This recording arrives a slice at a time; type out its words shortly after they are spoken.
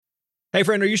Hey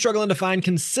friend, are you struggling to find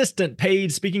consistent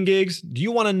paid speaking gigs? Do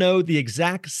you want to know the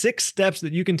exact 6 steps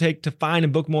that you can take to find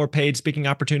and book more paid speaking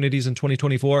opportunities in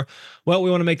 2024? Well,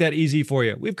 we want to make that easy for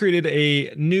you. We've created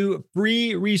a new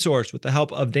free resource with the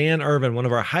help of Dan Irvin, one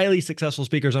of our highly successful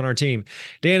speakers on our team.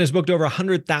 Dan has booked over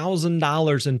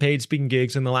 $100,000 in paid speaking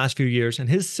gigs in the last few years, and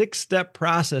his 6-step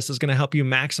process is going to help you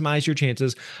maximize your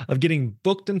chances of getting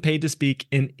booked and paid to speak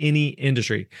in any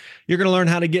industry. You're going to learn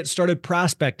how to get started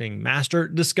prospecting, master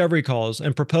discovery calls,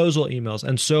 and proposal emails,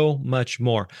 and so much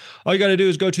more. All you got to do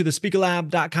is go to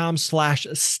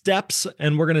thespeakerlab.com/steps,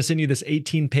 and we're going to send you this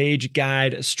 18-page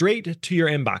guide straight to your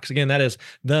inbox. Again, that is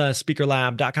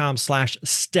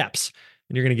thespeakerlab.com/steps,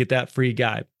 and you're going to get that free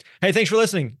guide. Hey, thanks for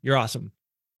listening. You're awesome.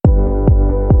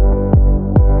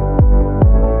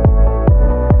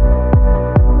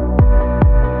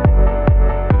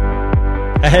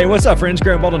 Hey, what's up, friends?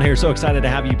 Grant Baldwin here. So excited to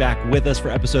have you back with us for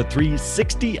episode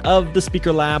 360 of the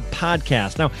Speaker Lab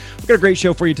podcast. Now, we've got a great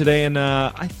show for you today, and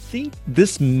I think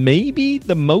this may be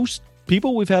the most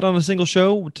people we've had on a single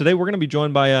show. Today, we're going to be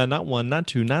joined by not one, not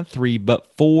two, not three, but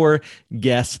 4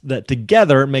 guests that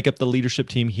together make up the leadership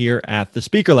team here at the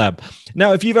Speaker Lab.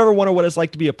 Now, if you've ever wondered what it's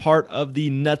like to be a part of the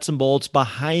nuts and bolts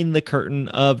behind the curtain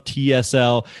of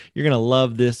TSL, you're going to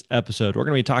love this episode. We're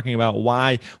going to be talking about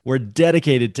why we're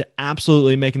dedicated to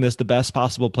absolutely making this the best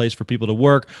possible place for people to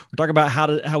work. We're talking about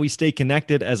how we stay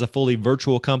connected as a fully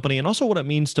virtual company, and also what it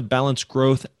means to balance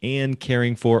growth and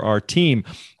caring for our team.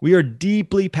 We are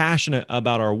deeply passionate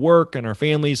about our work and our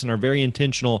families, and are very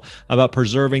intentional about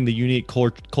preserving the unique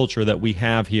culture that we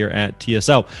have here at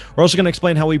TSL. We're also going to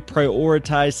explain how we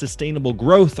prioritize sustainable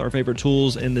growth, our favorite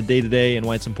tools in the day-to-day, and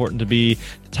why it's important to be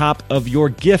the top of your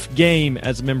gift game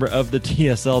as a member of the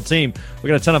TSL team. We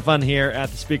got a ton of fun here at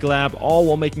the Speaker Lab, all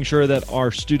while making sure that our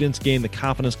students gain the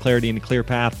confidence, clarity, and a clear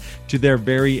path to their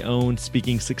very own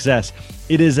speaking success.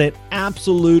 It is an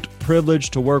absolute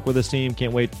privilege to work with this team.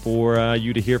 Can't wait for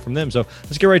you to hear from them. So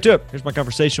let's get right to it. Here's my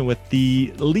conversation with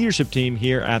the leadership team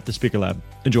here at the Speaker Lab.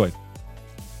 Enjoy.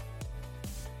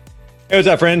 Hey, what's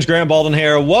up, friends? Grant Baldwin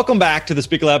here. Welcome back to the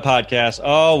Speaker Lab podcast.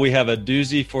 Oh, we have a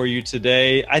doozy for you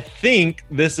today. I think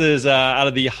this is out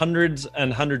of the hundreds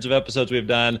and hundreds of episodes we've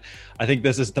done, I think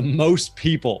this is the most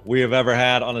people we have ever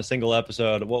had on a single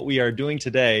episode. What we are doing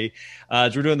today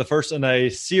is we're doing the first in a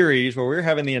series where we're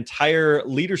having the entire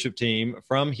leadership team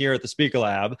from here at the Speaker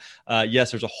Lab. Yes,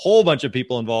 there's a whole bunch of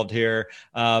people involved here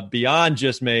beyond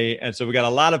just me. And so we got a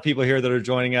lot of people here that are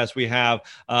joining us. We have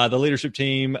the leadership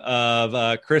team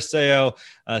of Chris Sayo,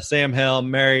 Sam Hill,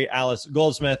 Mary Alice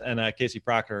Goldsmith, and Casey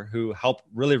Proctor, who help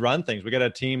really run things. We got a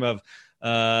team of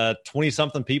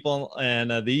 20-something people,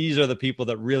 and these are the people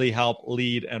that really help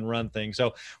lead and run things.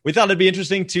 So we thought it'd be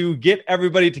interesting to get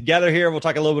everybody together here. We'll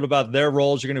talk a little bit about their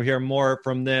roles. You're going to hear more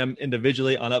from them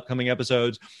individually on upcoming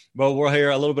episodes, but we'll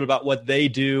hear a little bit about what they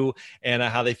do and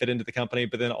how they fit into the company,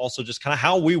 but then also just kind of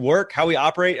how we work, how we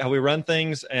operate, how we run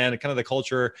things, and kind of the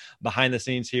culture behind the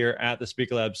scenes here at the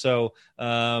Speaker Lab. So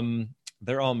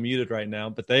they're all muted right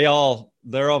now, but they're all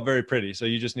very pretty. So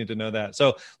you just need to know that.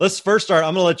 So let's first start.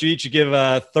 I'm going to let you each give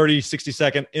a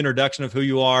 60-second introduction of who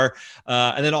you are,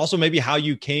 and then also maybe how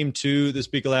you came to the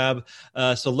Speaker Lab.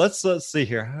 So let's see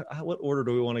here. What order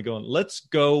do we want to go in? Let's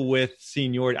go with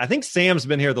seniority. I think Sam's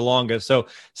been here the longest. So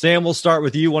Sam, we'll start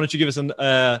with you. Why don't you give us an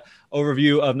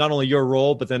overview of not only your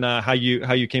role, but then how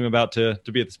you came about to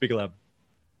be at the Speaker Lab?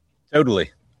 Totally.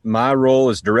 My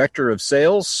role is Director of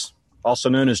Sales, also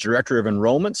known as Director of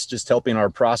Enrollments, just helping our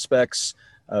prospects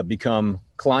become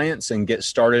clients and get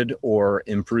started or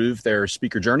improve their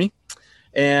speaker journey.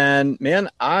 And man,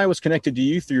 I was connected to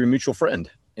you through a mutual friend.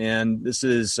 And this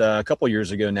is a couple years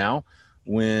ago now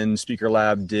when Speaker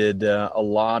Lab did a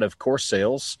lot of course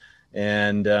sales.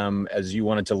 And as you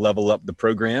wanted to level up the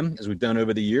program, as we've done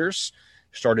over the years,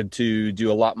 started to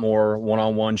do a lot more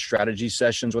one-on-one strategy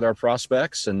sessions with our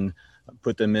prospects and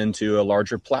put them into a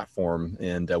larger platform.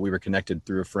 And we were connected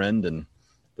through a friend, and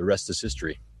the rest is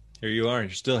history. Here you are.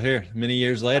 You're still here many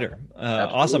years later.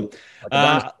 Awesome.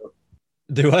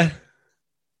 Do what?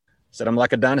 Said I'm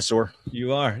like a dinosaur.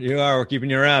 You are. We're keeping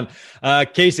you around.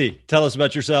 Casey, tell us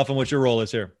about yourself and what your role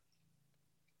is here.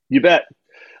 You bet.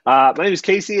 My name is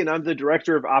Casey, and I'm the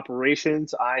Director of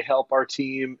Operations. I help our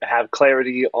team have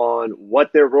clarity on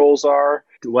what their roles are,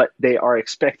 what they are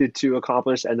expected to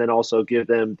accomplish, and then also give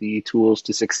them the tools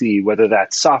to succeed, whether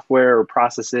that's software or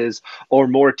processes or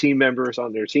more team members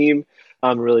on their team.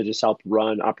 Really just help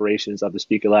run operations of the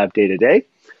Speaker Lab day to day.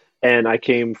 And I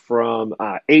came from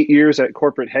 8 years at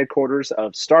corporate headquarters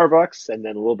of Starbucks, and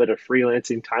then a little bit of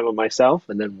freelancing time on myself.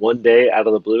 And then one day out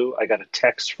of the blue, I got a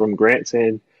text from Grant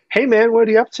saying, "Hey man, what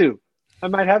are you up to?" I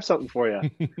might have something for you.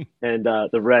 And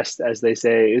the rest, as they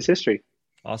say, is history.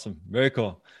 Awesome. Very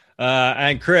cool.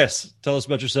 And Chris, tell us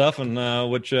about yourself and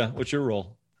what's your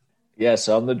role? Yeah,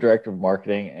 so I'm the director of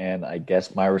marketing, and I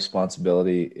guess my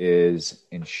responsibility is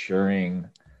ensuring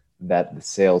that the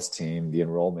sales team, the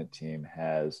enrollment team,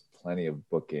 has plenty of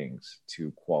bookings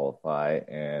to qualify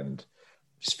and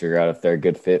just figure out if they're a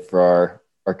good fit for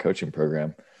our coaching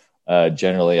program.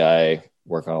 Generally, I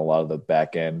work on a lot of the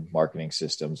back end marketing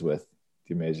systems with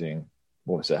the amazing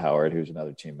Melissa Howard, who's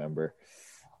another team member.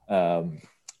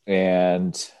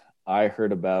 And I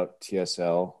heard about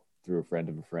TSL through a friend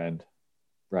of a friend,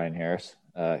 Brian Harris.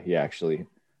 He actually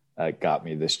got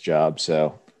me this job.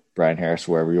 So Brian Harris,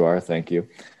 wherever you are, thank you.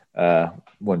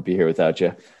 Wouldn't be here without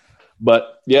you.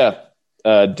 But yeah,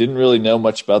 didn't really know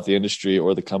much about the industry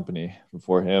or the company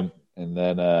before him. And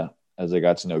then as I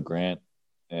got to know Grant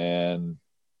and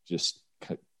just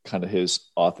kind of his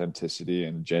authenticity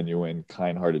and genuine,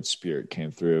 kind-hearted spirit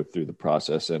came through the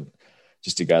process, and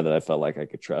just a guy that I felt like I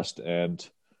could trust. And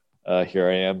here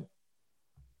I am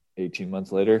 18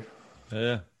 months later.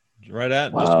 Yeah, right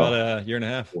at just about a year and a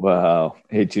half. Wow,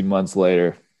 18 months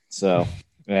later. So,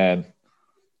 man,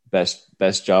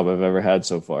 best job I've ever had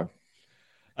so far.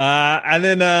 And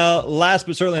then last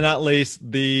but certainly not least,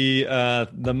 the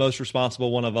most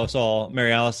responsible one of us all,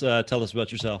 Mary Alice, tell us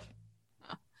about yourself.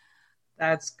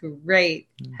 That's great.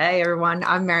 Hey, everyone.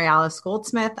 I'm Mary Alice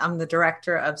Goldsmith. I'm the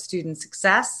Director of Student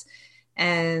Success,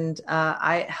 and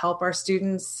I help our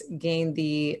students gain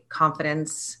the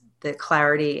confidence, the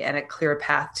clarity, and a clear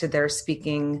path to their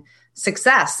speaking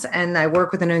success. And I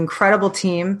work with an incredible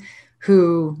team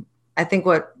who, I think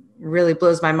what really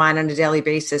blows my mind on a daily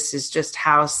basis is just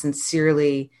how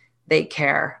sincerely they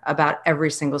care about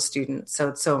every single student. So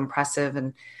it's so impressive.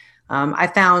 And I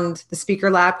found the Speaker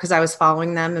Lab because I was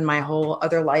following them in my whole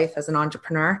other life as an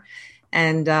entrepreneur,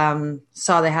 and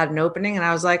saw they had an opening, and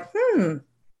I was like,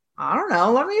 I don't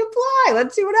know, let me apply.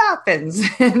 Let's see what happens.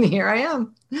 And here I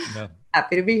am. Yeah.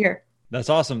 Happy to be here. That's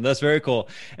awesome. That's very cool.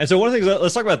 And so one of the things,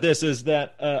 let's talk about this, is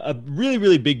that a really,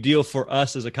 really big deal for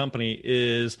us as a company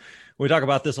is, we talk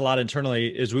about this a lot internally,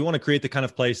 is we want to create the kind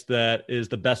of place that is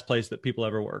the best place that people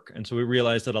ever work. And so we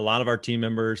realize that a lot of our team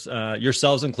members,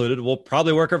 yourselves included, will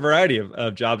probably work a variety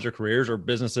of jobs or careers or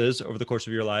businesses over the course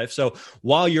of your life. So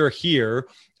while you're here,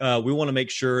 we want to make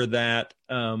sure that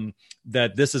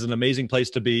that this is an amazing place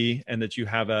to be and that you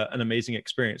have an amazing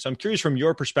experience. So I'm curious, from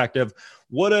your perspective,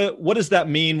 what does that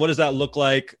mean? What does that look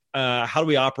like? How do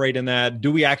we operate in that?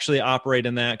 Do we actually operate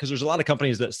in that? Because there's a lot of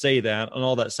companies that say that, and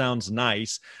all that sounds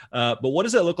nice. But what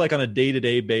does that look like on a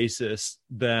day-to-day basis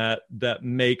that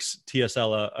makes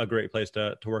TSL a great place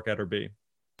to work at or be?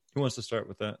 Who wants to start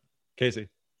with that? Casey.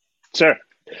 Sure.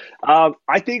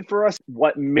 I think for us,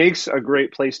 what makes a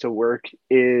great place to work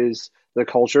is the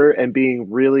culture and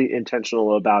being really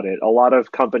intentional about it. A lot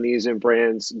of companies and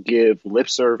brands give lip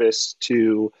service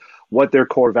to what their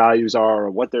core values are or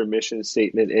what their mission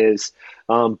statement is.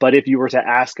 But if you were to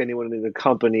ask anyone in the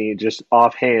company, just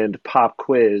offhand, pop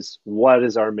quiz, what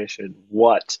is our mission?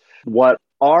 What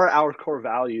are our core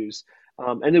values?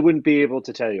 And they wouldn't be able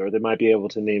to tell you, or they might be able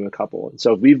to name a couple. And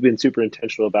so we've been super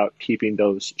intentional about keeping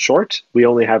those short. We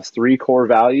only have 3 core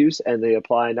values, and they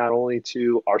apply not only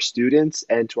to our students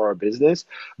and to our business,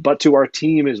 but to our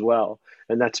team as well.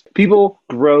 And that's people,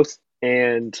 growth,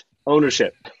 and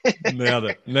ownership. Nailed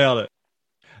it.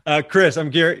 Chris,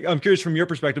 I'm curious from your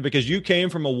perspective, because you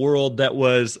came from a world that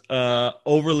was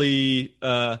overly.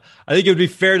 I think it would be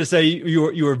fair to say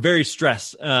you were very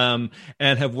stressed and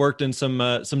have worked in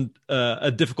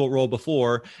a difficult role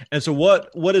before. And so,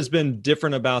 what has been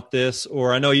different about this?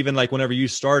 Or I know even like whenever you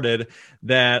started,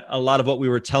 that a lot of what we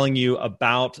were telling you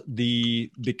about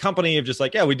the company of just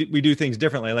like, yeah, we do things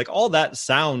differently. Like all that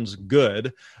sounds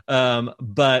good,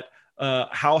 but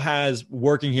how has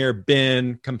working here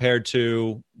been compared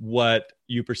to what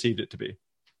you perceived it to be?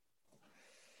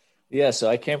 Yeah, so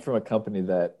I came from a company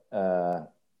that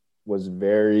was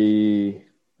very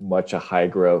much a high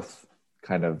growth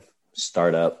kind of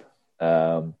startup.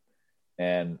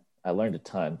 And I learned a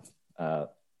ton.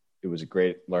 It was a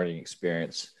great learning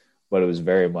experience, but it was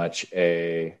very much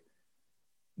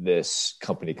this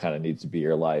company kind of needs to be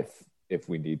your life if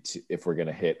we're going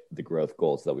to hit the growth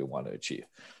goals that we want to achieve.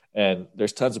 And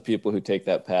there's tons of people who take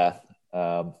that path.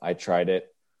 I tried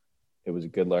it. It was a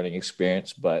good learning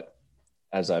experience. But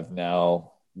as I've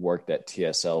now worked at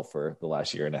TSL for the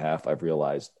last year and a half, I've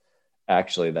realized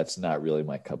actually that's not really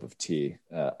my cup of tea.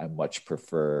 I much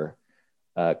prefer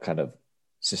kind of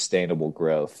sustainable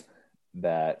growth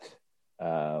that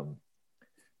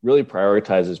really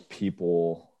prioritizes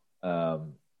people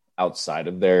outside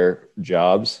of their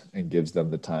jobs and gives them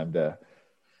the time to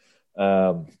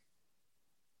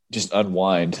just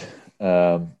unwind.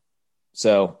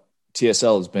 So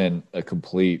TSL has been a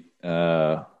complete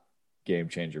game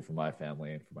changer for my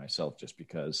family and for myself, just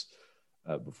because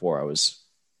before I was,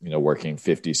 working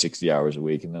 50, 60 hours a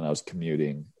week, and then I was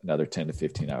commuting another 10 to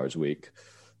 15 hours a week.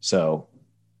 So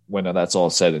when that's all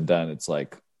said and done, it's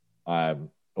like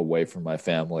I'm away from my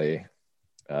family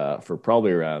for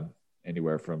probably around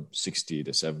anywhere from 60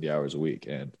 to 70 hours a week.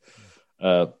 And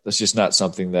that's just not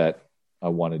something that I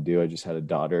want to do. I just had a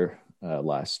daughter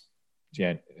last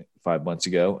 5 months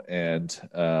ago, and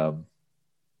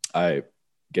I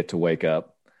get to wake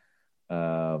up,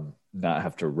 not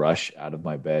have to rush out of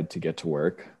my bed to get to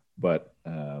work. But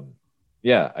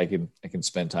I can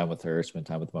spend time with her, spend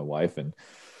time with my wife, and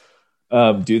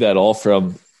do that all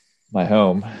from my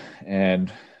home.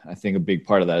 And I think a big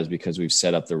part of that is because we've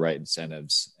set up the right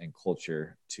incentives and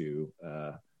culture to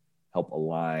help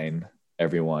align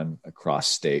everyone across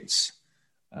states.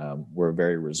 We're a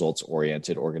very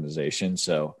results-oriented organization,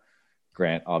 so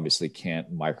Grant obviously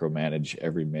can't micromanage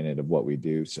every minute of what we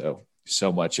do.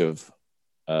 So much of,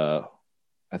 I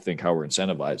think, how we're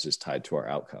incentivized is tied to our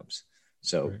outcomes.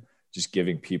 So right. Just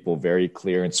giving people very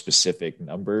clear and specific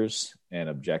numbers and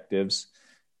objectives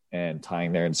and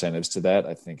tying their incentives to that,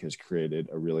 I think has created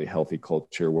a really healthy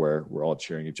culture where we're all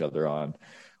cheering each other on.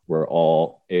 We're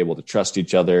all able to trust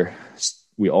each other.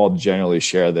 We all generally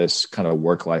share this kind of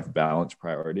work-life balance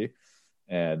priority.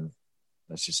 And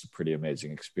that's just a pretty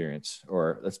amazing experience,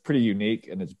 or that's pretty unique.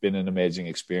 And it's been an amazing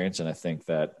experience. And I think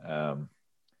that a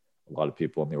lot of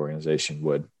people in the organization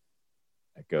would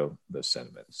echo those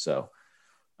sentiments. So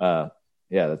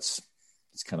that's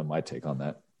kind of my take on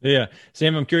that. Yeah.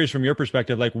 Sam, I'm curious from your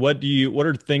perspective, like what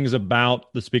are things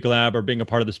about the Speaker Lab or being a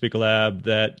part of the Speaker Lab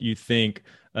that you think,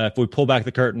 if we pull back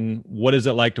the curtain, what is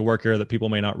it like to work here that people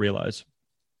may not realize?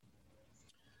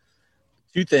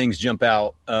 Two things jump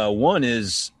out. One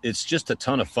is it's just a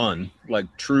ton of fun, like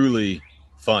truly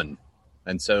fun.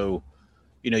 And so,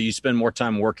 you spend more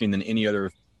time working than any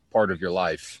other part of your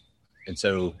life. And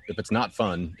so if it's not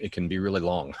fun, it can be really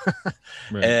long.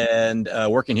 Right. And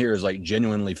working here is like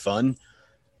genuinely fun.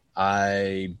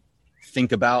 I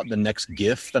think about the next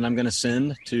GIF that I'm going to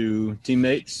send to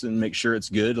teammates and make sure it's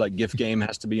good. Like GIF game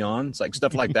has to be on. It's like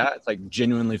stuff like that. It's like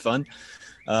genuinely fun,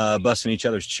 busting each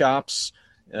other's chops.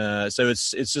 So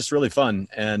it's just really fun.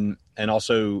 And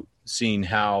also seeing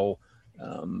how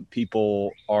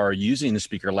people are using the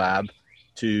Speaker Lab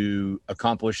to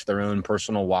accomplish their own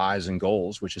personal whys and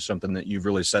goals, which is something that you've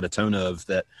really set a tone of,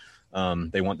 that you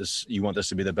want this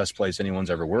to be the best place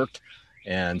anyone's ever worked.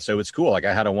 And so it's cool. Like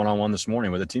I had a one-on-one this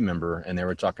morning with a team member, and they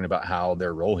were talking about how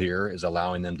their role here is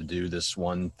allowing them to do this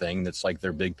one thing that's like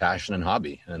their big passion and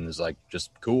hobby. And it's like,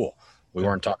 just cool. We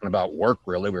weren't talking about work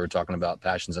really. We were talking about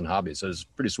passions and hobbies. So it's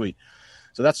pretty sweet.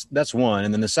 So that's one.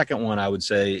 And then the second one I would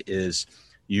say is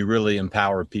you really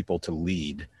empower people to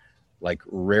lead. Like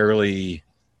rarely,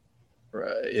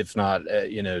 if not,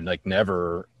 like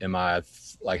never am I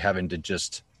like having to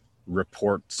just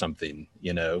report something,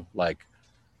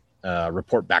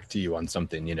 report back to you on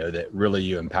something, that really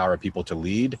you empower people to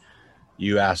lead.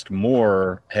 You ask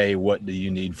more, hey, what do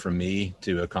you need from me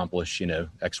to accomplish,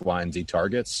 X, Y, and Z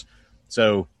targets?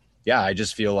 So yeah, I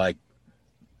just feel like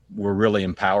we're really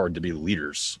empowered to be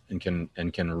leaders and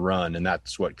can run. And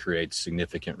that's what creates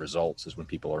significant results, is when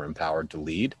people are empowered to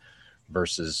lead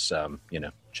versus,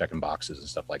 checking boxes and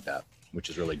stuff like that, which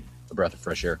is really a breath of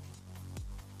fresh air.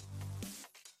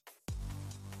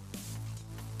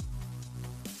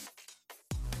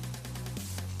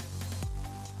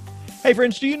 Hey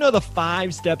friends, do you know the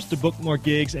 5 steps to book more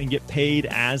gigs and get paid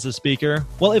as a speaker?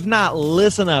 Well, if not,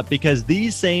 listen up, because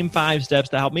these same 5 steps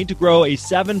that helped me to grow a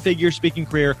 7-figure speaking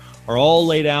career are all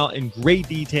laid out in great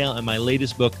detail in my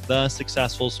latest book, The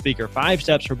Successful Speaker. 5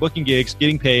 steps for booking gigs,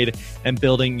 getting paid, and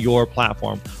building your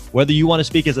platform. Whether you want to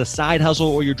speak as a side hustle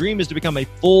or your dream is to become a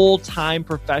full-time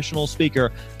professional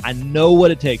speaker, I know what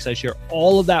it takes. I share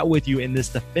all of that with you in this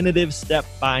definitive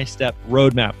step-by-step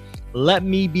roadmap. Let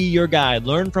me be your guide.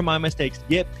 Learn from my mistakes.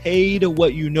 Get paid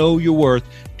what you know you're worth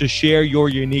to share your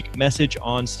unique message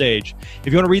on stage.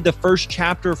 If you want to read the first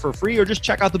chapter for free or just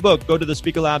check out the book, go to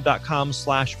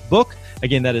thespeakerlab.com/book.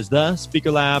 Again, that is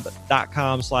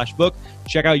thespeakerlab.com/book.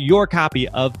 Check out your copy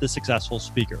of The Successful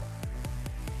Speaker.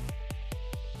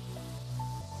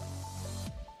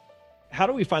 How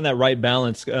do we find that right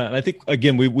balance? And I think,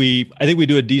 again, I think we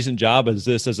do a decent job as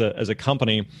a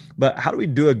company, but how do we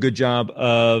do a good job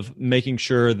of making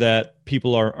sure that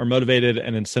people are motivated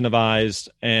and incentivized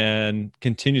and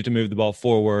continue to move the ball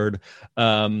forward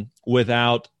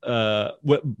without,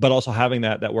 but also having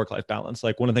that work-life balance?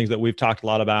 Like one of the things that we've talked a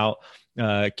lot about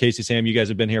Casey, Sam, you guys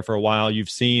have been here for a while. You've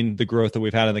seen the growth that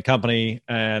we've had in the company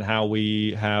and how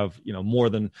we have,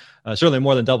 certainly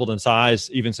more than doubled in size,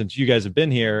 even since you guys have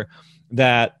been here,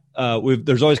 that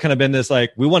there's always kind of been this,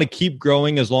 like, we want to keep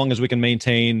growing as long as we can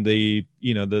maintain the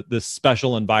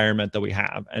special environment that we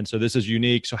have. And so this is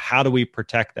unique. So how do we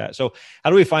protect that? So how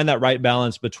do we find that right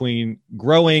balance between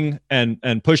growing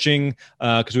and pushing?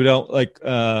 Because we don't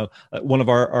one of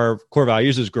our core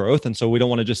values is growth. And so we don't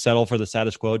want to just settle for the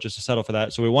status quo, just to settle for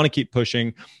that. So we want to keep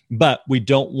pushing, but we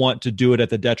don't want to do it at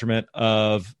the detriment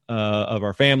of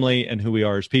our family and who we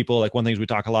are as people. Like, one of the things we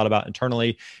talk a lot about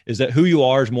internally is that who you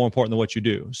are is more important than what you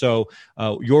do. So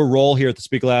your role here at the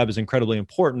Speak Lab is incredibly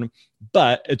important,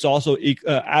 but it's also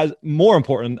as more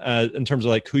important in terms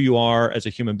of like who you are as a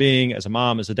human being, as a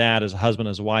mom, as a dad, as a husband,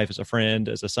 as a wife, as a friend,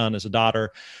 as a son, as a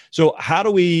daughter. So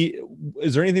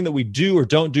is there anything that we do or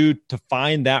don't do to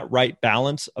find that right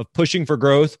balance of pushing for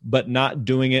growth, but not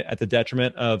doing it at the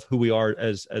detriment of who we are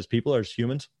as people, as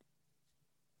humans?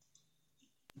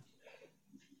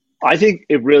 I think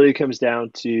it really comes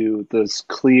down to those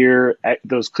clear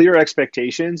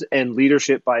expectations and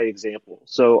leadership by example.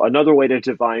 So another way to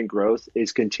define growth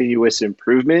is continuous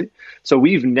improvement. So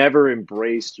we've never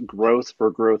embraced growth for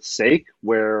growth's sake,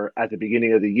 where at the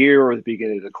beginning of the year or the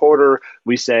beginning of the quarter,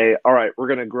 we say, all right, we're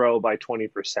going to grow by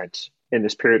 20% in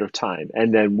this period of time.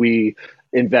 And then we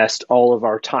invest all of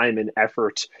our time and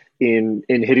effort in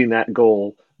hitting that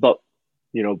goal.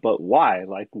 But why?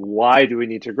 Like, why do we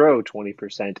need to grow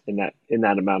 20% in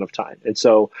that amount of time? And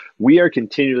so we are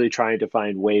continually trying to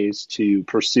find ways to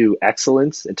pursue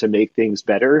excellence and to make things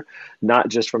better, not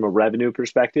just from a revenue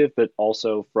perspective, but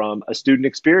also from a student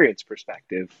experience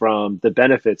perspective, from the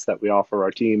benefits that we offer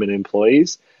our team and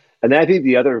employees. And then I think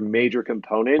the other major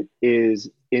component is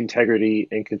integrity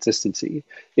and consistency.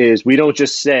 Is we don't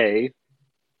just say,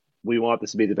 we want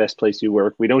this to be the best place you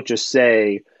work. We don't just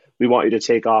say, we want you to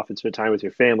take off and spend time with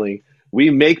your family. We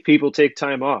make people take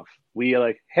time off. We are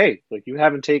like, hey, like, you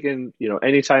haven't taken,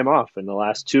 any time off in the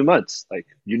last 2 months. Like,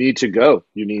 you need to go.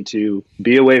 You need to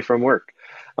be away from work.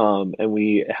 And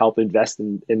we help invest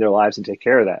in their lives and take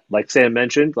care of that. Like Sam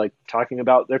mentioned, like talking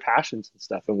about their passions and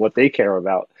stuff and what they care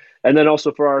about. And then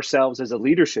also for ourselves as a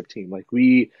leadership team, like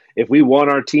if we want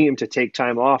our team to take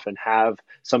time off and have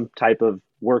some type of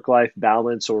work-life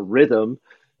balance or rhythm,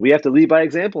 we have to lead by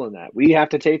example in that. We have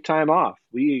to take time off.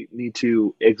 We need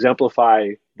to exemplify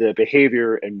the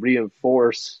behavior and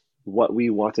reinforce what we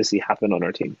want to see happen on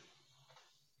our team.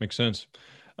 Makes sense.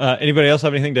 Anybody else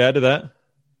have anything to add to that?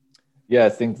 Yeah, I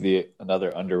think another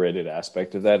underrated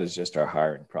aspect of that is just our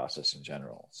hiring process in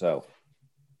general. So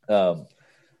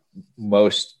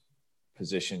most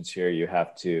positions here, you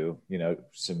have to,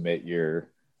 submit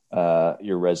your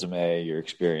resume, your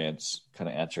experience, kind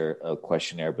of answer a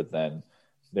questionnaire, but then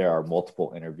there are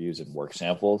multiple interviews and work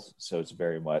samples. So it's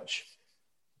very much,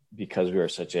 because we are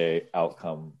such a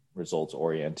outcome results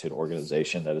oriented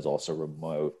organization that is also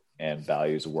remote and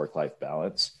values a work-life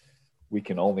balance, we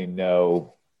can only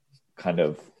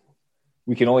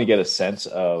get a sense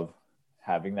of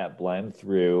having that blend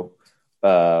through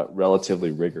a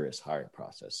relatively rigorous hiring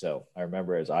process. So I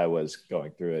remember as I was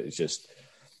going through it, it's just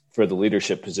for the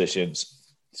leadership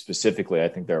positions specifically, I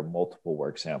think there are multiple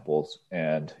work samples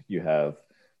and you have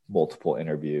multiple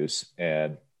interviews,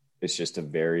 and it's just a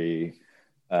very,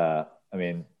 for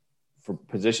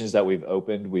positions that we've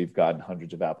opened, we've gotten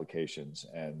hundreds of applications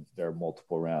and there are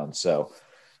multiple rounds. So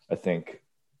I think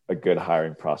a good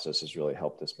hiring process has really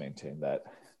helped us maintain that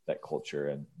culture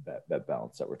and that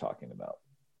balance that we're talking about.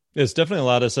 It's definitely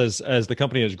allowed us as the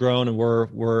company has grown, and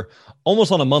we're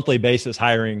almost on a monthly basis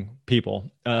hiring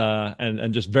people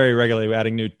and just very regularly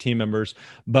adding new team members.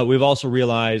 But we've also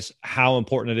realized how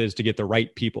important it is to get the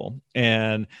right people.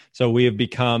 And so we have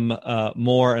become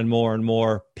more and more and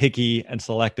more picky and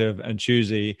selective and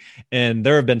choosy. And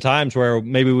there have been times where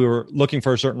maybe we were looking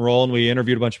for a certain role and we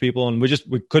interviewed a bunch of people and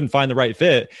we couldn't find the right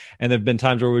fit. And there have been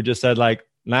times where we just said, like,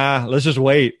 nah, let's just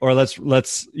wait, or let's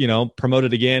promote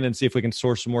it again and see if we can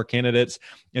source some more candidates,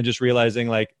 and just realizing,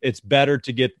 like, it's better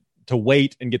to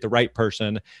wait and get the right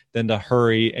person than to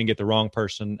hurry and get the wrong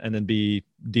person and then be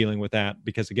dealing with that.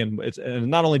 Because again, it's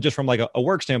not only just from like a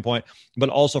work standpoint, but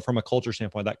also from a culture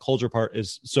standpoint. That culture part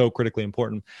is so critically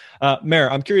important.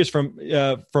 Mayor, I'm curious from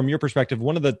your perspective,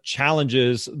 one of the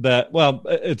challenges that, well,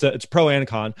 it's pro and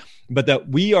con, but that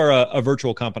we are a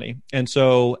virtual company. And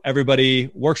so everybody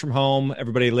works from home,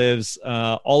 everybody lives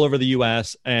all over the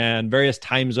US and various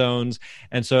time zones.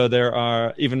 And so there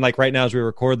are, even like right now as we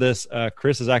record this,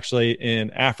 Chris is actually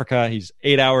in Africa. He's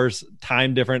 8 hours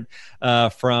time different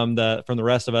from the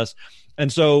rest of us.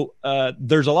 And so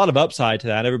there's a lot of upside to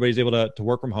that. Everybody's able to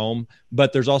work from home,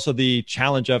 but there's also the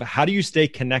challenge of how do you stay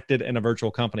connected in a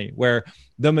virtual company where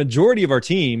the majority of our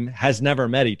team has never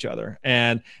met each other.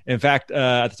 And in fact,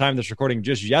 at the time of this recording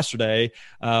just yesterday,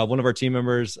 one of our team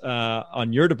members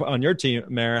on your team,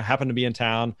 Mara, happened to be in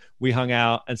town. We hung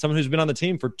out, and someone who's been on the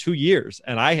team for 2 years,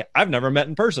 and I've never met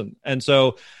in person. And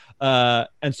so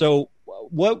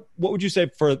what would you say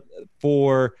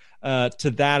for to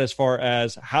that, as far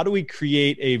as how do we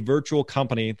create a virtual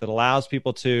company that allows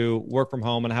people to work from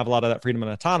home and have a lot of that freedom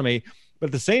and autonomy, but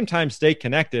at the same time stay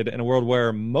connected in a world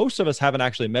where most of us haven't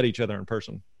actually met each other in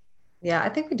person? Yeah, I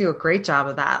think we do a great job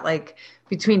of that. Like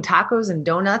between tacos and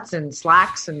donuts and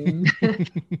Slacks and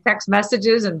text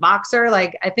messages and Boxer,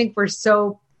 like I think we're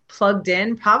so plugged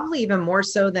in, probably even more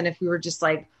so than if we were just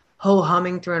like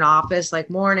ho-humming through an office,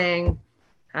 like morning,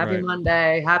 happy Right.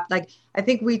 Monday. Like I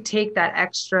think we take that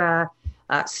extra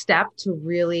step to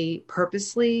really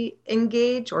purposely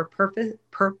engage or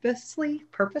purposely.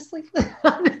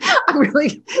 I'm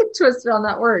really twisted on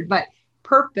that word, but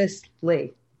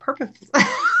purposely.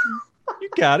 You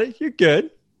got it. You're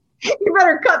good. You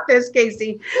better cut this,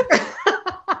 Casey.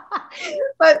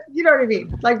 But you know what I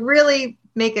mean? Like really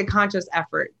make a conscious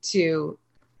effort to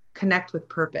connect with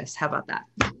purpose. How about that?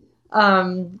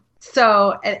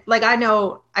 So like, I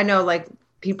know like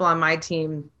people on my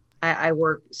team, I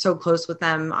work so close with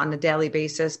them on a daily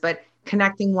basis, but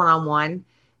connecting one-on-one.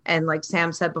 And like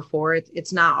Sam said before,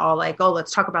 it's not all like, oh,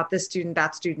 let's talk about this student,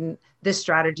 that student, this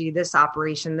strategy, this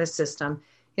operation, this system.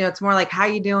 You know, it's more like, how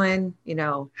you doing? You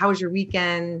know, how was your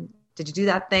weekend? Did you do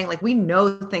that thing? Like we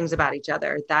know things about each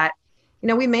other that, you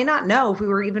know, we may not know if we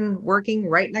were even working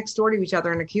right next door to each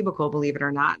other in a cubicle, believe it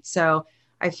or not. So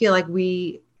I feel like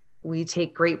we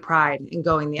take great pride in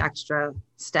going the extra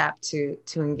step to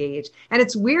engage. And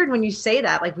it's weird when you say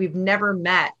that, like we've never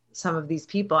met some of these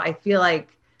people. I feel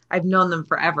like I've known them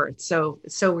forever. It's so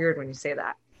weird when you say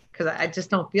that, because I just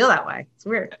don't feel that way. It's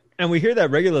weird. And we hear that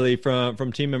regularly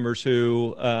from team members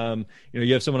who,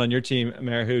 you have someone on your team,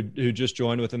 Mary, who just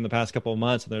joined within the past couple of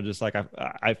months, and they're just like,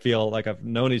 I feel like I've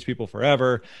known these people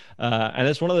forever. And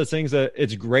it's one of those things that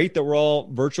it's great that we're all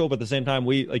virtual, but at the same time,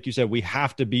 like you said, we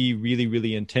have to be really,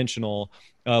 really intentional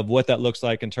of what that looks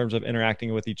like in terms of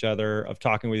interacting with each other, of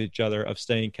talking with each other, of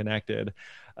staying connected.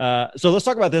 So let's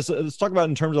talk about this. Let's talk about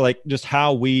in terms of like just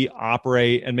how we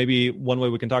operate. And maybe one way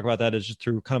we can talk about that is just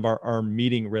through kind of our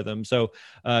meeting rhythm. So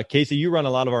Casey, you run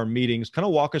a lot of our meetings. Kind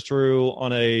of walk us through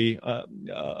on a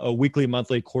weekly,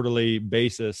 monthly, quarterly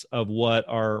basis of what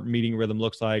our meeting rhythm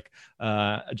looks like,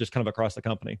 just kind of across the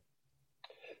company.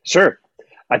 Sure.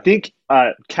 I think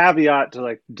caveat to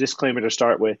like disclaimer to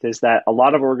start with is that a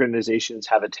lot of organizations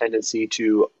have a tendency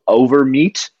to over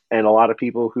meet, and a lot of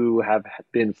people who have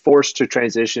been forced to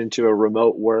transition to a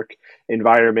remote work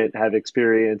environment have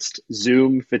experienced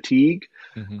Zoom fatigue.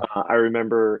 Mm-hmm. I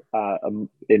remember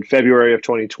in February of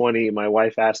 2020, my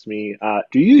wife asked me,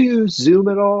 do you use Zoom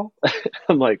at all?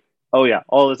 I'm like, oh yeah,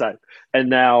 all the time. And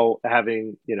now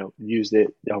having, used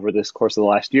it over this course of the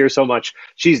last year so much,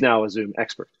 she's now a Zoom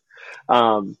expert.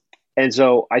 And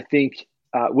so I think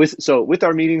with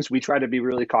our meetings, we try to be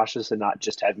really cautious and not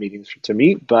just have meetings to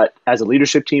meet, but as a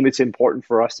leadership team, it's important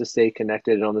for us to stay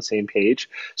connected and on the same page.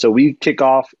 So we kick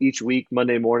off each week,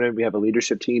 Monday morning, we have a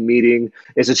leadership team meeting.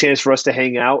 It's a chance for us to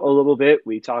hang out a little bit.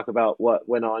 We talk about what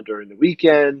went on during the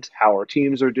weekend, how our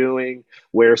teams are doing,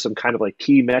 where some kind of like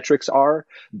key metrics are.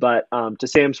 But to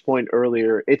Sam's point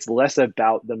earlier, it's less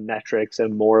about the metrics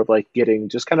and more of like getting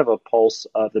just kind of a pulse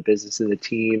of the business and the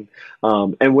team,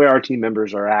 and where our team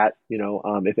members are at.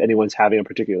 If anyone's having a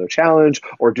particular challenge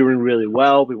or doing really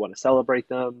well, we want to celebrate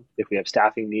them. If we have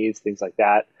staffing needs, things like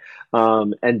that.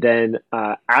 And then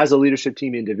as a leadership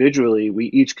team individually, we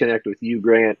each connect with you,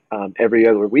 Grant, every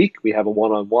other week. We have a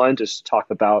one-on-one just to talk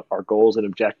about our goals and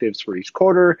objectives for each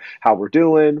quarter, how we're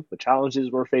doing, what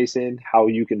challenges we're facing, how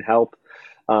you can help.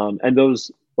 And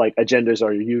those like agendas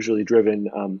are usually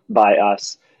driven by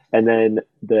us. And then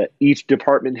each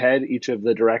department head, each of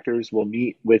the directors will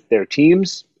meet with their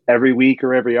teams every week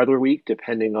or every other week,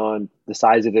 depending on the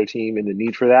size of their team and the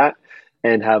need for that,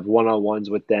 and have one-on-ones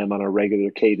with them on a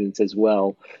regular cadence as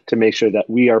well to make sure that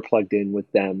we are plugged in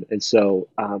with them. And so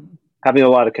having a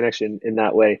lot of connection in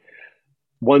that way.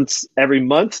 Once every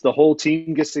month, the whole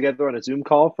team gets together on a Zoom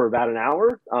call for about an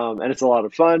hour, and it's a lot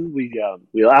of fun. We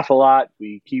laugh a lot.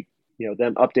 We keep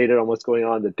them updated on what's going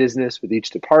on in the business with each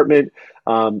department.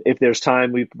 If there's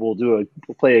time, we'll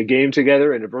play a game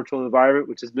together in a virtual environment,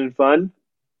 which has been fun.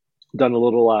 Done a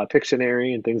little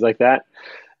Pictionary and things like that.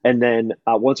 And then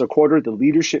once a quarter, the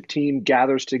leadership team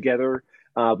gathers together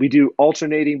We do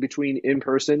alternating between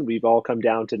in-person. We've all come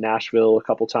down to Nashville a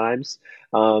couple times,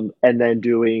 and then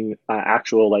doing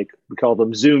actual, like we call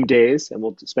them Zoom days, and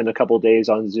we'll spend a couple days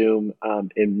on Zoom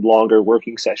in longer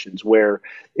working sessions where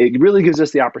it really gives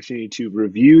us the opportunity to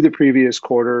review the previous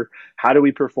quarter. How do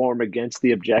we perform against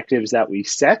the objectives that we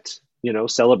set?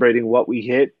 Celebrating what we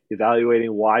hit,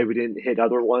 evaluating why we didn't hit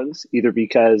other ones, either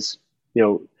because,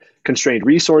 constrained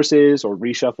resources or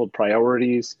reshuffled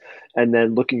priorities, and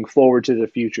then looking forward to the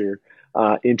future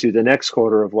into the next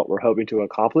quarter of what we're hoping to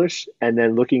accomplish, and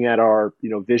then looking at our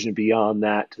vision beyond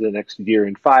that to the next year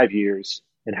and 5 years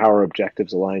and how our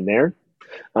objectives align there.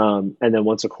 And then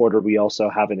once a quarter, we also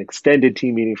have an extended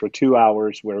team meeting for 2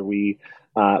 hours where we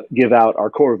give out our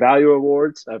core value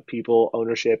awards of people,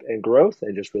 ownership, and growth,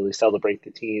 and just really celebrate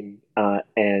the team.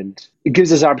 And it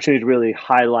gives us an opportunity to really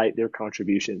highlight their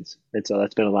contributions. And so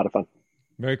that's been a lot of fun.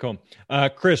 Very cool.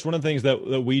 Chris, one of the things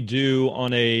that we do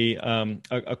on a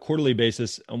quarterly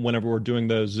basis whenever we're doing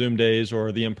those Zoom days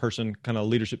or the in-person kind of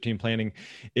leadership team planning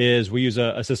is we use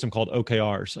a system called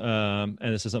OKRs.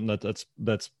 And this is something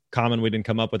that's common. We didn't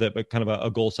come up with it, but kind of a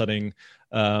goal-setting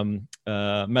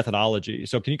methodology.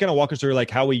 So can you kind of walk us through like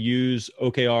how we use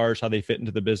OKRs, how they fit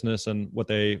into the business, and what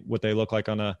they look like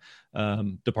on a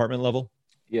department level?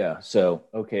 Yeah. So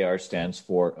OKR stands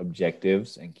for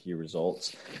Objectives and Key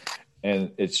Results.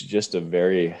 And it's just a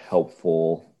very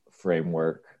helpful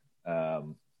framework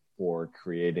for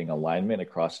creating alignment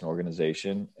across an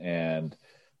organization and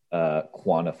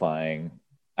quantifying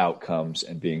outcomes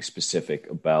and being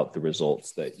specific about the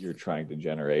results that you're trying to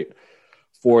generate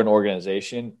for an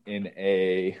organization in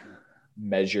a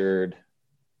measured,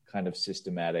 kind of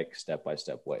systematic,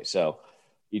 step-by-step way. So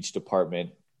each department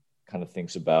kind of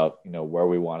thinks about, where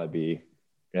we want to be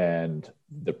and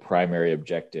the primary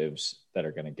objectives that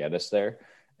are going to get us there.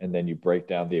 And then you break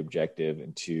down the objective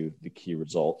into the key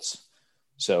results.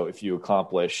 So if you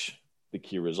accomplish the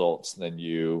key results, then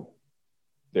you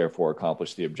therefore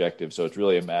accomplish the objective. So it's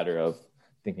really a matter of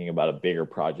thinking about a bigger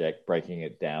project, breaking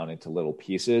it down into little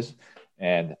pieces,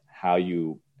 and how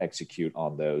you execute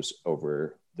on those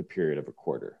over the period of a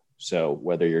quarter. So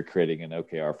whether you're creating an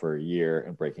OKR for a year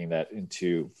and breaking that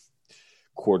into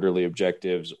quarterly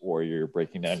objectives, or you're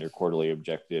breaking down your quarterly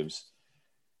objectives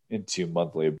into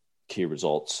monthly key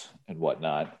results and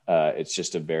whatnot, it's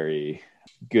just a very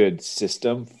good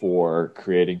system for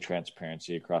creating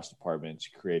transparency across departments,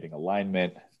 creating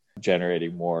alignment,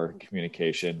 generating more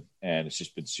communication. And it's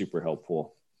just been super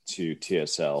helpful to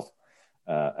TSL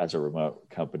as a remote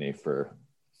company for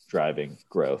driving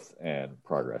growth and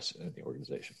progress in the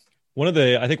organization.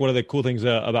 I think one of the cool things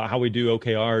about how we do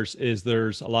OKRs is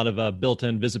there's a lot of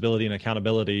built-in visibility and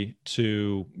accountability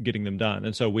to getting them done.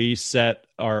 And so we set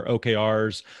our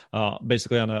OKRs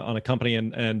basically on a company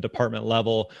and department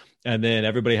level, and then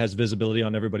everybody has visibility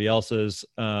on everybody else's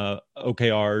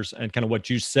OKRs and kind of what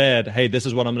you said. Hey, this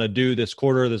is what I'm going to do this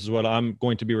quarter. This is what I'm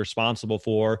going to be responsible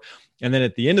for. And then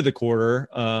at the end of the quarter,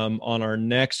 on our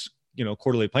next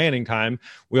quarterly planning time,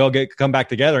 we all come back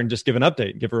together and just give an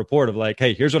update, give a report of like,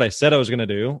 hey, here's what I said I was going to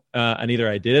do. And either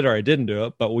I did it or I didn't do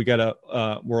it, but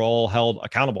we're all held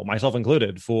accountable, myself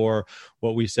included, for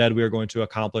what we said we were going to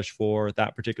accomplish for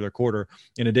that particular quarter.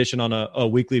 In addition, on a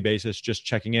weekly basis, just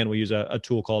checking in, we use a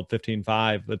tool called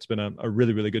 15.5. That's been a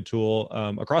really, really good tool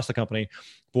across the company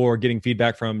for getting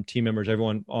feedback from team members.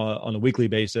 Everyone on a weekly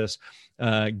basis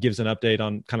gives an update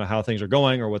on kind of how things are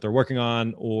going or what they're working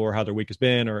on or how their week has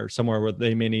been or somewhere where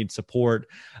they may need support.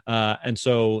 And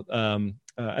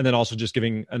then also just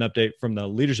giving an update from the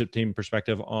leadership team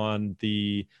perspective on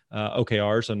the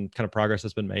OKRs and kind of progress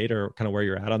that's been made or kind of where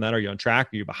you're at on that. Are you on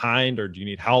track? Are you behind, or do you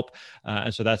need help?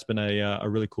 And so that's been a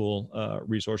really cool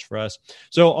resource for us.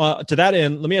 So to that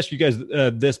end, let me ask you guys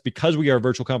this, because we are a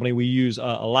virtual company, we use a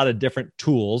lot of different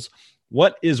tools.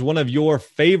 What is one of your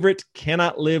favorite,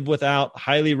 cannot live without,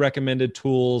 highly recommended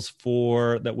tools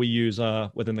that we use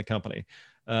within the company?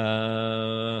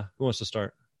 Who wants to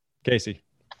start? Casey.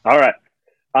 All right.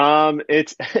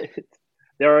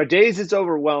 There are days it's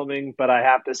overwhelming, but I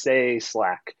have to say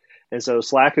Slack. And so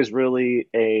Slack is really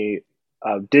a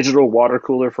digital water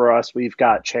cooler for us. We've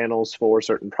got channels for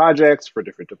certain projects, for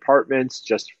different departments,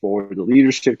 just for the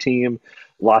leadership team,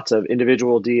 lots of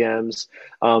individual DMs.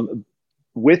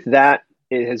 With that,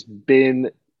 it has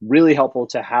been really helpful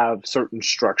to have certain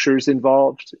structures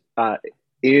involved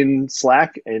in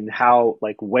Slack, and how,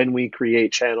 like, when we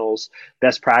create channels,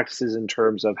 best practices in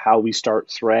terms of how we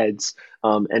start threads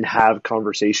and have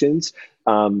conversations,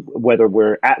 whether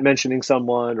we're mentioning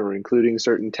someone or including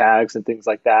certain tags and things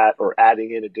like that, or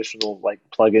adding in additional like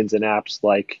plugins and apps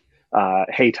like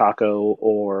Hey Taco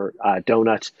or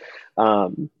Donut.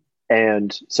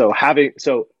 And so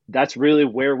that's really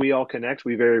where we all connect.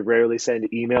 We very rarely send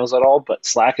emails at all, but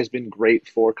Slack has been great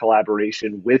for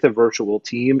collaboration with a virtual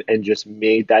team and just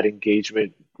made that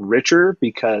engagement richer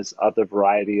because of the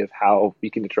variety of how we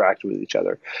can interact with each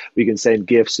other. We can send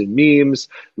GIFs and memes.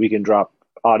 We can drop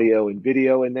audio and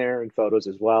video in there and photos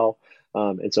as well.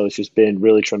 And so it's just been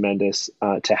really tremendous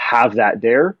to have that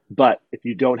there. But if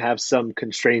you don't have some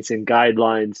constraints and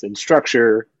guidelines and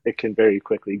structure, it can very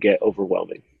quickly get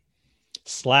overwhelming.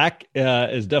 Slack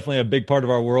is definitely a big part of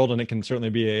our world, and it can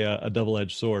certainly be a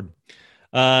double-edged sword.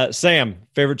 Sam,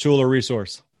 favorite tool or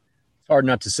resource? Hard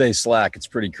not to say Slack. It's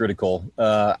pretty critical.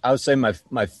 I would say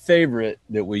my favorite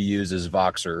that we use is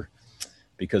Voxer,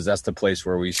 because that's the place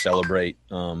where we celebrate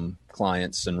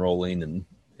clients enrolling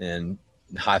and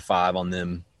high five on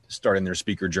them starting their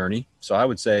speaker journey. So I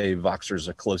would say Voxer is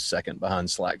a close second behind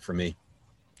Slack for me.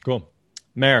 Cool.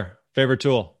 Mare, favorite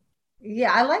tool?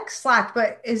 Yeah, I like Slack,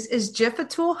 but is GIF a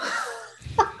tool?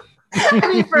 I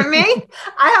mean, for me,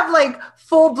 I have like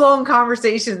full-blown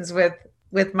conversations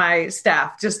with my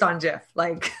staff just on GIF.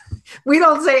 Like, we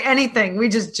don't say anything. We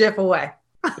just GIF away.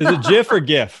 Is it GIF or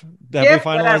GIF? Have GIF,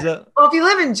 we finalized whatever. it? Well, if you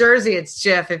live in Jersey, it's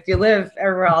GIF. If you live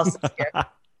everywhere else, it's GIF.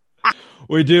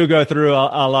 We do go through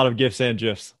a lot of GIFs and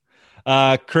GIFs.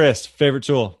 Chris, favorite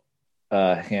tool?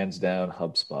 Hands down,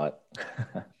 HubSpot.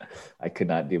 I could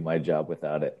not do my job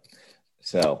without it.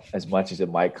 So as much as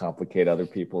it might complicate other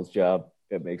people's job,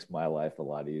 it makes my life a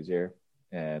lot easier.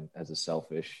 And as a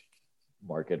selfish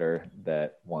marketer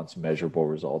that wants measurable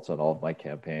results on all of my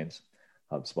campaigns,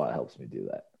 HubSpot helps me do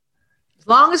that. As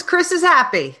long as Chris is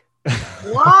happy. As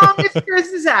long as Chris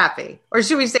is happy. Or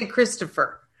should we say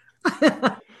Christopher?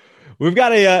 We've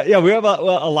got we have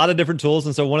a lot of different tools.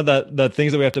 And so one of the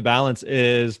things that we have to balance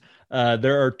is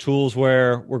there are tools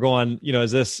where we're going,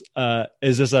 is this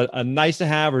a nice to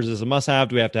have, or is this a must have?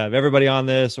 Do we have to have everybody on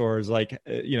this, or is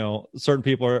certain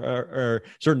people or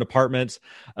certain departments?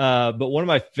 But one of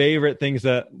my favorite things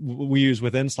that we use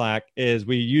within Slack is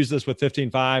we use this with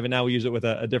 15.5, and now we use it with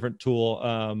a different tool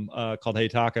called Hey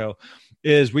Taco,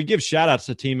 is we give shout outs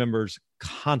to team members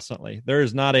constantly. There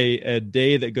is not a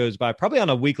day that goes by, probably on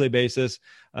a weekly basis.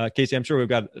 Casey, I'm sure we've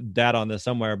got data on this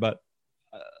somewhere, but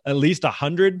at least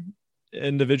 100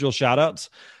 individual shout outs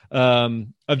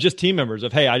of just team members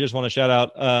of, hey, I just want to shout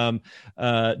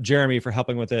out Jeremy for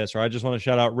helping with this, or I just want to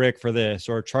shout out Rick for this,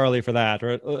 or Charlie for that,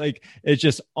 or like, it's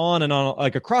just on and on,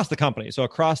 like across the company. So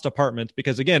across departments,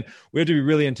 because again, we have to be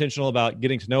really intentional about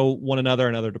getting to know one another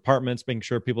and other departments, making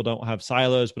sure people don't have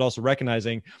silos, but also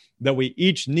recognizing that we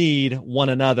each need one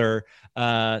another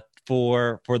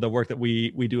for the work that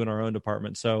we do in our own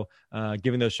department. So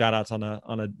giving those shout outs on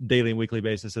a daily and weekly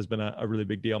basis has been a really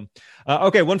big deal.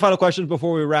 Okay. One final question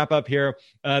before we wrap up here.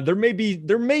 There may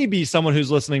be someone who's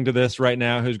listening to this right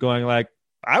now who's going like,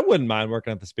 I wouldn't mind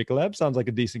working at the Speaker Lab. Sounds like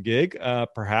a decent gig,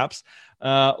 perhaps.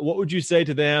 What would you say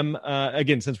to them?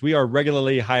 Again, since we are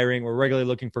regularly hiring, we're regularly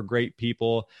looking for great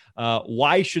people.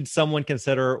 Why should someone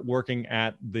consider working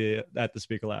at the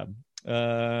Speaker Lab?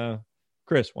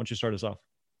 Chris, why don't you start us off?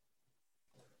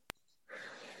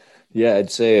 Yeah,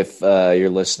 I'd say if you're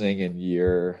listening and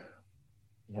you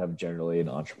have generally an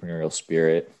entrepreneurial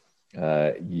spirit,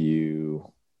 you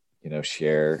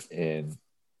share in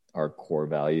our core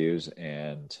values,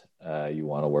 and you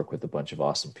want to work with a bunch of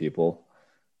awesome people,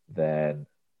 then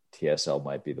TSL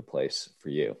might be the place for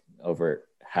you. Over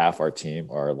half our team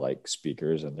are like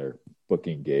speakers and they're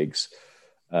booking gigs.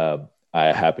 I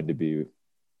happen to be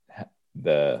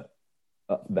the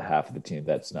half of the team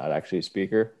that's not actually a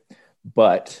speaker,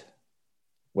 but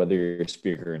whether you're a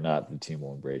speaker or not, the team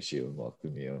will embrace you and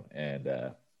welcome you.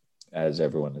 And as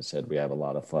everyone has said, we have a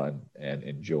lot of fun and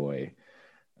enjoy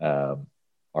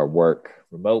our work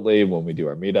remotely when we do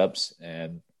our meetups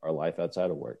and our life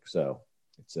outside of work. So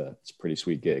it's a pretty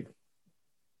sweet gig.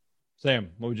 Sam,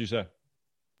 what would you say?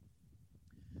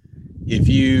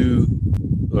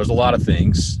 There's a lot of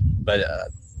things, but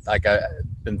like I've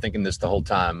been thinking this the whole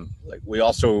time, like we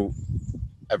also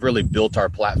have really built our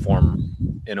platform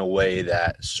in a way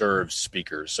that serves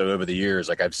speakers. So over the years,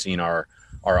 like I've seen our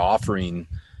offering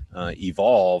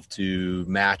evolve to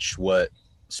match what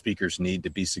speakers need to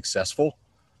be successful.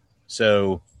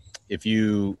 So if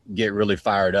you get really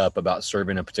fired up about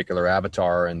serving a particular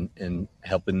avatar and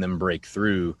helping them break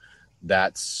through,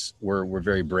 we're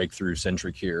very breakthrough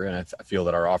centric here. And I feel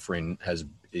that our offering has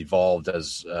evolved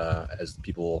as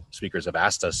speakers have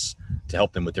asked us to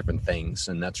help them with different things.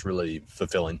 And that's really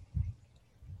fulfilling.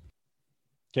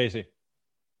 Casey.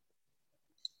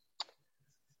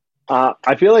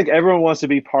 I feel like everyone wants to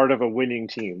be part of a winning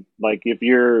team. Like if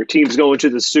your team's going to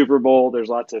the Super Bowl, there's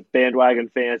lots of bandwagon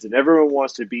fans, and everyone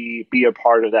wants to be a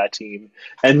part of that team.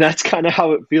 And that's kind of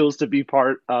how it feels to be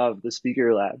part of the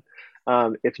Speaker Lab.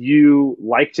 If you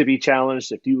like to be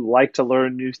challenged, if you like to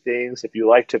learn new things, if you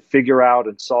like to figure out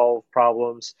and solve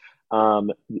problems,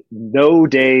 no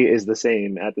day is the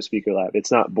same at the Speaker Lab.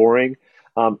 It's not boring.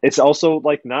 It's also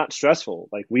like not stressful.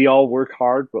 Like we all work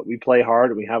hard, but we play hard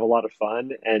and we have a lot of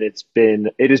fun. And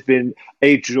it has been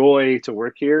a joy to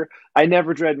work here. I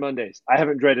never dread Mondays. I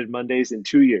haven't dreaded Mondays in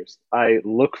 2 years. I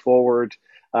look forward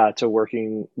to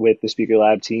working with the Speaker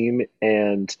Lab team,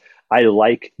 and I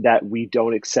like that we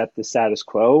don't accept the status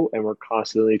quo, and we're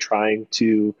constantly trying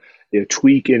to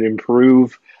tweak and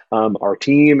improve our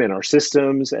team and our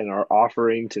systems and our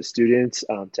offering to students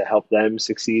to help them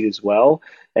succeed as well.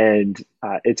 And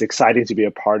it's exciting to be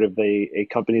a part of a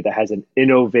company that has an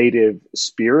innovative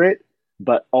spirit,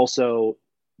 but also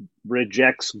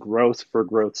rejects growth for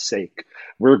growth's sake.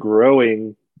 We're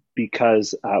growing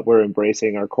because we're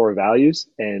embracing our core values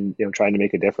and trying to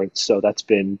make a difference. So that's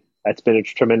been a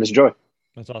tremendous joy.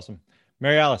 That's awesome.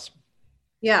 Mary Alice.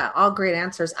 Yeah, all great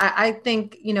answers. I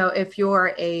think, if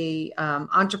you're a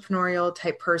entrepreneurial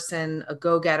type person, a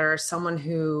go-getter, someone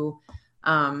who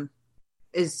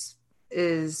is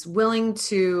willing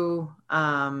to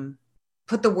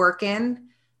put the work in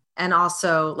and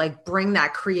also like bring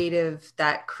that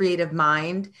creative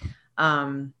mind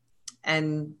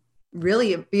and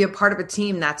really be a part of a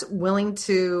team that's willing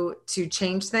to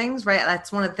change things, right?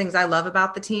 That's one of the things I love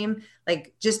about the team.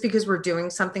 Like just because we're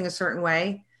doing something a certain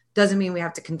way doesn't mean we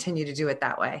have to continue to do it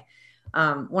that way.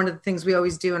 One of the things we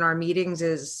always do in our meetings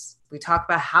is we talk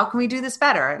about how can we do this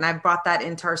better? And I've brought that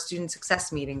into our student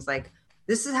success meetings. Like,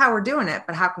 this is how we're doing it,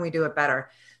 but how can we do it better?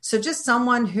 So just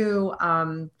someone who,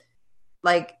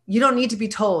 you don't need to be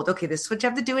told, okay, this is what you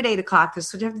have to do at 8 o'clock. This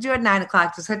is what you have to do at 9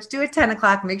 o'clock. This is what you have to do at 10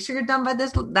 o'clock. Make sure you're done by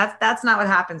this. That's not what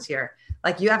happens here.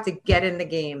 Like, you have to get in the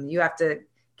game. You have to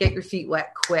get your feet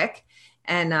wet quick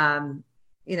and,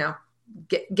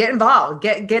 get involved,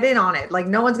 get in on it. Like,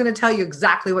 no one's going to tell you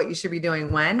exactly what you should be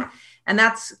doing when. And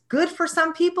that's good for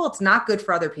some people. It's not good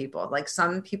for other people. Like,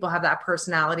 some people have that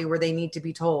personality where they need to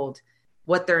be told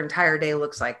what their entire day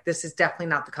looks like. This is definitely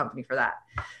not the company for that.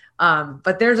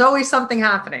 But there's always something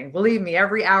happening. Believe me,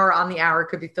 every hour on the hour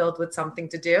could be filled with something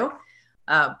to do.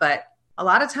 But a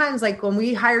lot of times, like when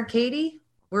we hired Katie,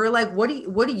 we were like, what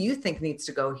do you think needs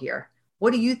to go here?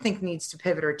 What do you think needs to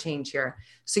pivot or change here?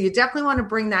 So you definitely want to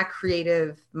bring that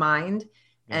creative mind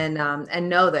and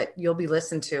know that you'll be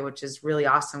listened to, which is really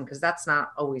awesome, because that's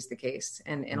not always the case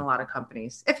in a lot of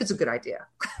companies, if it's a good idea.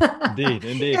 Indeed.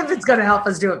 If it's going to help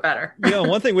us do it better.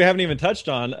 One thing we haven't even touched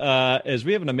on is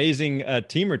we have an amazing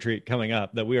team retreat coming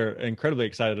up that we are incredibly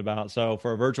excited about. So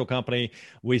for a virtual company,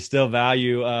 we still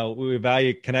value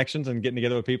connections and getting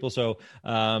together with people. So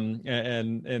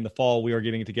and in the fall, we are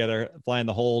getting together, flying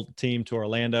the whole team to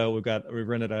Orlando. We've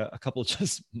rented a couple of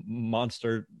just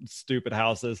monster stupid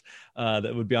houses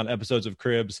that would be on episodes of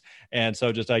Cribs. And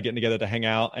so just getting together to hang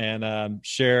out and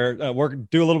share work,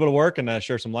 do a little bit of work, and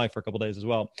share some life for a couple of days as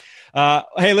well.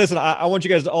 Hey, listen, I want you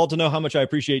guys all to know how much I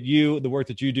appreciate you, the work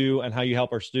that you do, and how you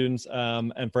help our students.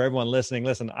 And for everyone listening,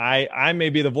 listen, I may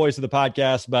be the voice of the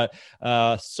podcast, but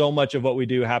so much of what we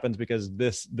do happens because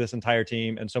this entire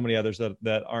team and so many others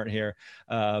that aren't here.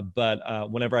 But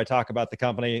whenever I talk about the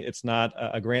company, it's not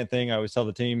a Grant thing. I always tell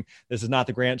the team, this is not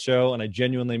the Grant show, and I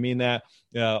genuinely mean that.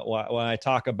 When I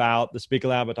talk about the Speaker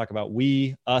Lab, I talk about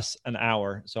we, us, and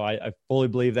our. So I fully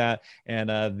believe that.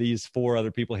 And these 4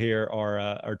 other people here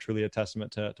are truly a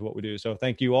testament to what we do. So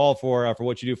thank you all for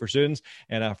what you do for students,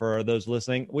 and for those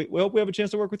listening. We hope we have a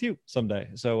chance to work with you someday.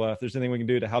 So if there's anything we can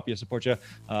do to help you, support you,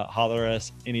 holler at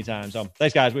us anytime. So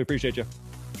thanks, guys. We appreciate you.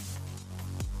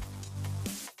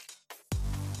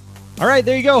 All right,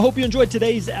 there you go. Hope you enjoyed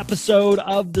today's episode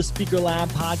of the Speaker Lab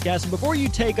podcast. And before you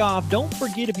take off, don't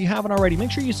forget, if you haven't already,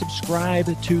 make sure you subscribe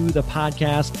to the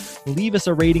podcast. Leave us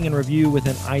a rating and review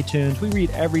within iTunes. We read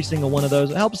every single one of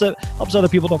those. It helps other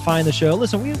people to find the show.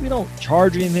 Listen, we don't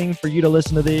charge anything for you to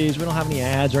listen to these. We don't have any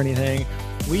ads or anything.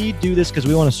 We do this because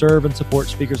we want to serve and support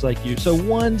speakers like you. So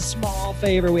one small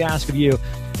favor we ask of you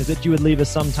is that you would leave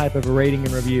us some type of a rating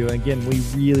and review. Again, we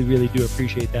really, really do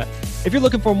appreciate that. If you're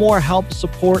looking for more help,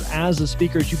 support as a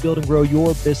speaker as you build and grow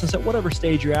your business at whatever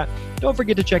stage you're at, don't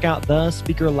forget to check out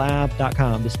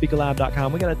thespeakerlab.com,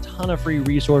 thespeakerlab.com. We got a ton of free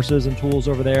resources and tools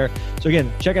over there. So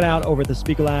again, check it out over at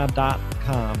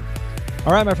thespeakerlab.com.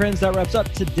 All right, my friends, that wraps up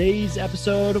today's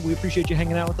episode. We appreciate you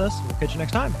hanging out with us. We'll catch you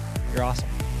next time. You're awesome.